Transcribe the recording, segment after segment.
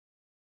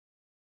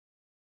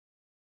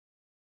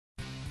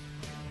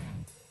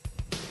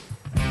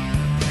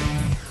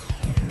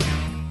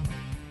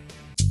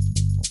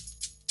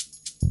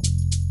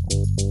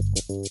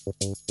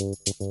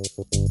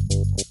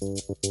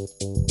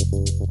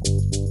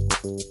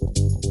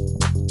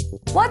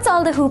What's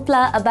all the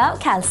hoopla about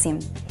calcium?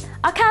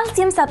 Are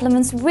calcium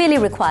supplements really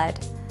required?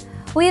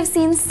 We have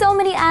seen so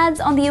many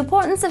ads on the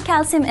importance of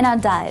calcium in our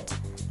diet,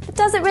 but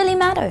does it really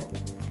matter?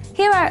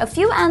 Here are a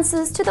few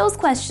answers to those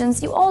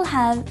questions you all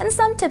have and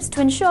some tips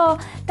to ensure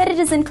that it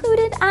is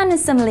included and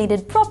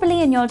assimilated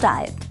properly in your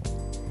diet.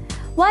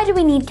 Why do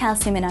we need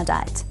calcium in our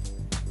diet?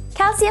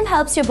 Calcium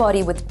helps your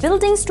body with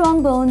building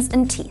strong bones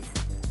and teeth,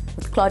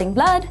 with clotting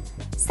blood,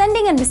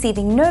 sending and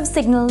receiving nerve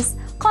signals,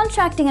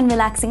 contracting and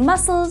relaxing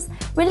muscles,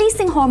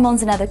 releasing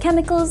hormones and other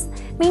chemicals,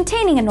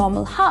 maintaining a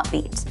normal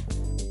heartbeat.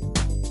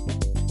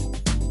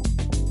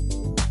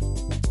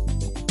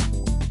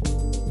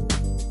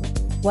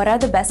 What are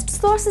the best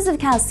sources of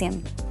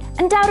calcium?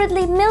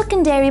 Undoubtedly, milk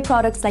and dairy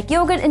products like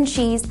yogurt and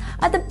cheese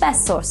are the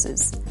best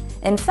sources.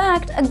 In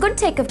fact, a good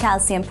take of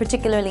calcium,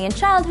 particularly in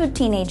childhood,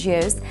 teenage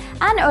years,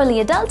 and early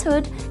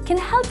adulthood, can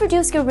help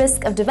reduce your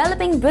risk of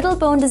developing brittle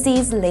bone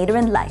disease later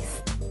in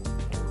life.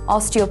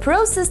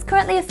 Osteoporosis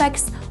currently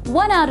affects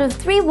 1 out of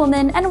 3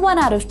 women and 1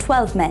 out of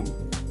 12 men.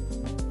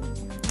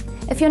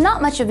 If you're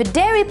not much of a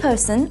dairy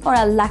person or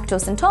are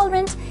lactose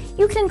intolerant,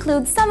 you can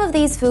include some of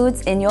these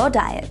foods in your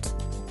diet.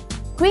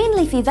 Green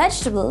leafy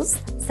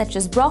vegetables, such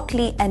as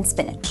broccoli and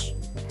spinach.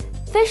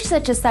 Fish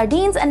such as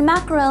sardines and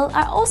mackerel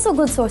are also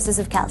good sources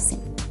of calcium.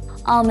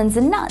 Almonds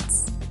and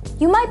nuts.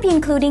 You might be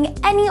including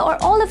any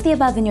or all of the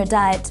above in your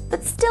diet,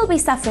 but still be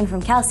suffering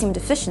from calcium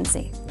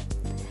deficiency.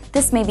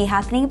 This may be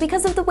happening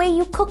because of the way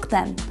you cook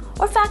them,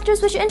 or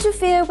factors which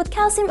interfere with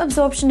calcium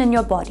absorption in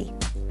your body.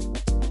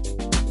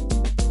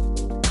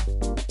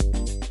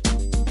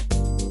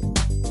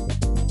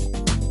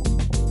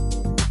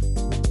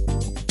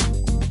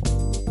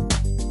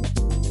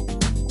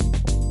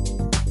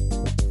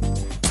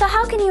 So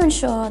how can you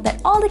ensure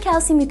that all the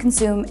calcium you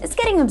consume is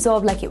getting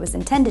absorbed like it was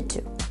intended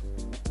to?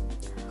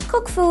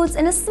 Cook foods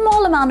in a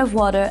small amount of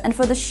water and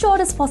for the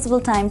shortest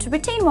possible time to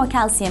retain more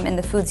calcium in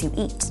the foods you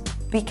eat.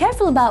 Be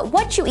careful about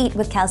what you eat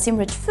with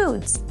calcium-rich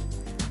foods.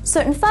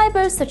 Certain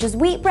fibers such as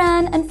wheat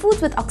bran and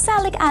foods with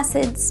oxalic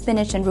acid,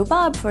 spinach and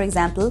rhubarb for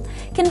example,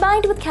 can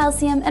bind with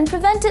calcium and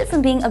prevent it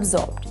from being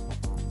absorbed.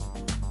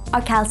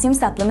 Are calcium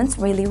supplements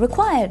really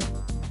required?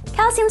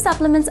 Calcium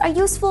supplements are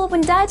useful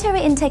when dietary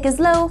intake is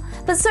low,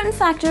 but certain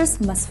factors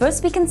must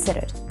first be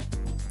considered.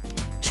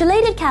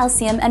 Chelated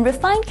calcium and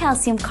refined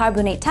calcium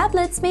carbonate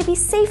tablets may be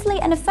safely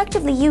and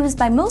effectively used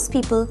by most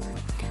people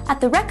at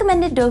the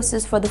recommended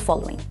doses for the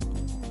following: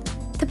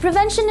 the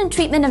prevention and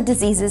treatment of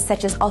diseases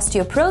such as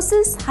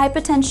osteoporosis,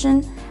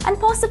 hypertension, and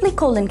possibly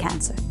colon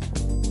cancer.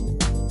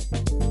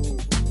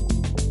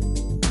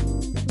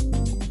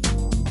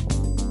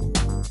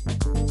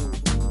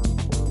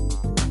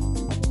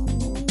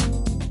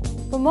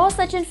 For more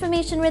such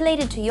information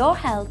related to your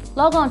health,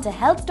 log on to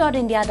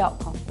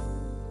health.india.com.